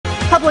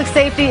Public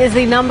safety is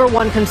the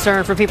 #1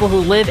 concern for people who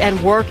live and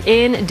work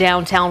in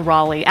downtown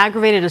Raleigh.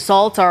 Aggravated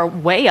assaults are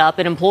way up,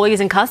 and employees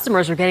and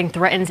customers are getting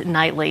threatened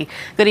nightly.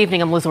 Good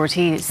evening, I'm Liz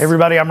Ortiz. Hey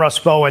everybody, I'm Russ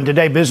Bowen.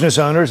 Today, business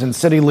owners and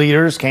city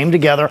leaders came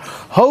together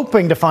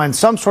hoping to find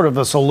some sort of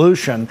a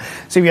solution.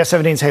 CBS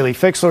 17's Haley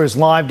Fixler is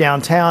live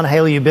downtown.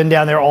 Haley, you've been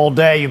down there all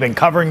day. You've been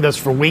covering this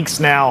for weeks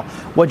now.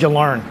 What'd you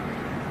learn?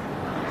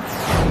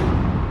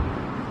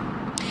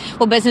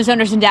 Well, business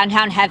owners in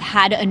downtown have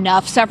had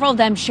enough. Several of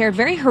them shared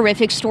very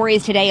horrific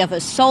stories today of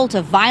assault,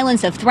 of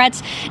violence, of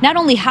threats, not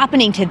only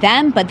happening to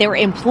them, but their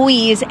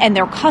employees and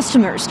their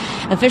customers.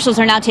 Officials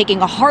are now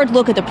taking a hard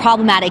look at the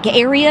problematic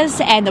areas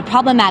and the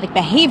problematic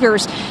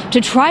behaviors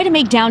to try to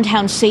make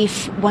downtown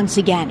safe once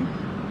again.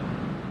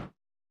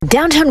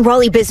 Downtown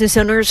Raleigh business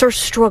owners are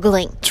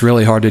struggling. It's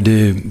really hard to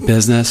do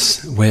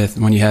business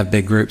when you have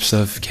big groups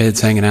of kids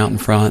hanging out in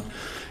front,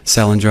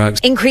 selling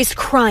drugs. Increased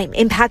crime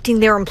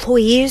impacting their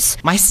employees.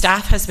 My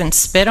staff has been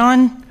spit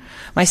on.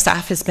 My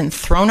staff has been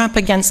thrown up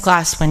against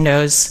glass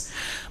windows.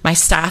 My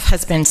staff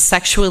has been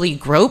sexually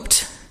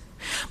groped.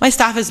 My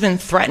staff has been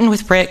threatened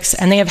with bricks,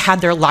 and they have had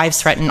their lives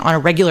threatened on a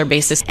regular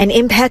basis. And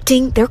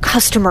impacting their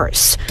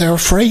customers. They're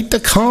afraid to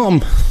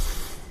come.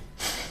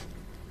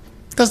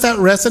 Does that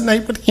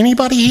resonate with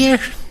anybody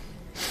here?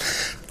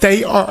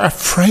 They are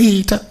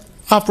afraid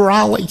of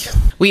Raleigh.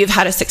 We have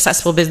had a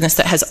successful business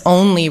that has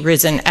only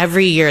risen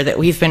every year that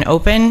we've been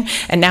open,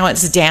 and now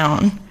it's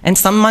down. And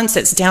some months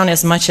it's down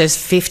as much as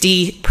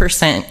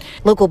 50%.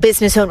 Local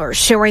business owners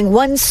sharing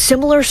one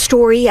similar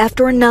story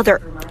after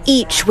another,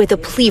 each with a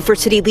plea for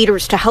city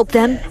leaders to help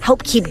them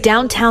help keep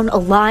downtown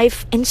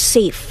alive and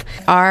safe.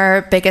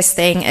 Our biggest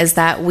thing is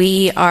that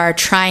we are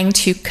trying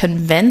to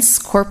convince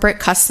corporate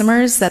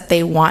customers that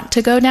they want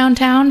to go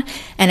downtown,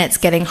 and it's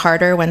getting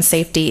harder when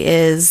safety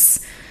is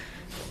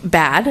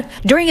bad.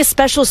 During a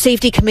special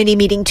safety committee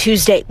meeting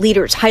Tuesday,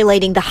 leaders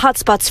highlighting the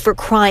hotspots for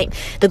crime,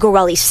 the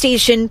Raleigh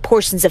Station,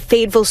 portions of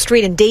Fayetteville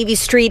Street and Davies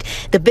Street,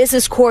 the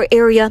business core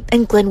area,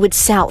 and Glenwood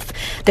South.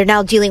 They're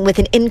now dealing with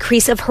an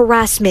increase of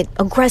harassment,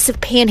 aggressive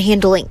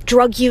panhandling,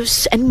 drug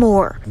use, and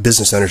more.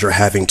 Business owners are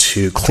having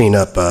to clean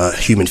up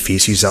human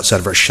feces outside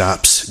of our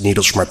shops,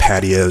 needles from our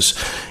patios,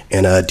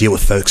 and deal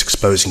with folks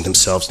exposing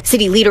themselves.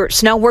 City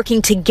leaders now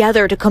working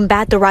together to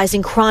combat the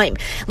rising crime,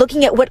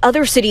 looking at what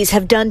other cities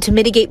have done to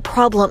mitigate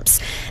problems.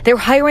 They're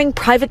hiring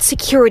private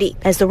security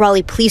as the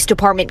Raleigh Police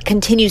Department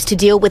continues to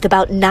deal with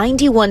about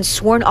 91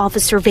 sworn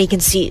officer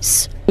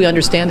vacancies. We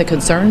understand the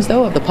concerns,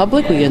 though, of the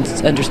public. We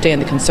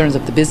understand the concerns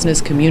of the business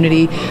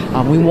community.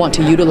 We want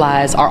to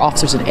utilize our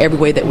officers in every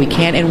way that we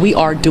can, and we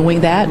are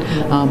doing that,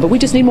 but we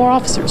just need more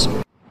officers.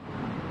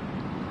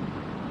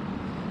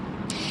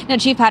 Now,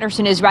 Chief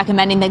Patterson is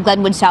recommending that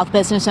Glenwood South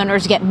business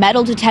owners get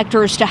metal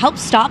detectors to help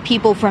stop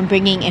people from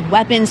bringing in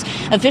weapons.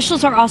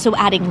 Officials are also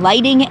adding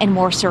lighting and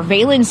more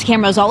surveillance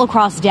cameras all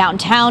across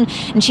downtown.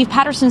 And Chief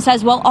Patterson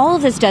says, while all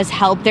of this does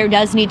help, there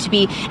does need to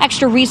be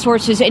extra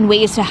resources and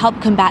ways to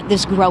help combat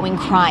this growing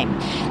crime.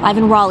 Live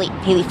in Raleigh,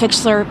 Haley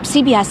Fixler,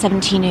 CBS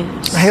 17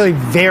 News. Haley,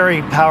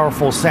 very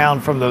powerful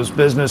sound from those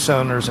business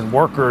owners and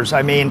workers.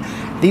 I mean,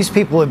 these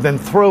people have been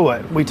through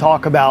it. We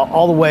talk about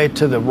all the way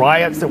to the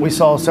riots that we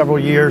saw several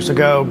years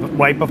ago,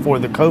 right before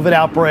the COVID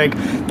outbreak.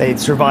 They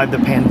survived the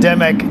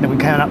pandemic, and we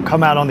kind of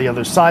come out on the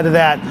other side of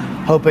that,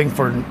 hoping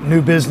for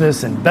new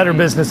business and better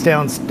business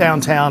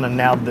downtown, and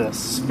now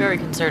this. Very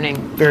concerning.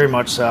 Very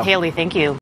much so. Haley, thank you.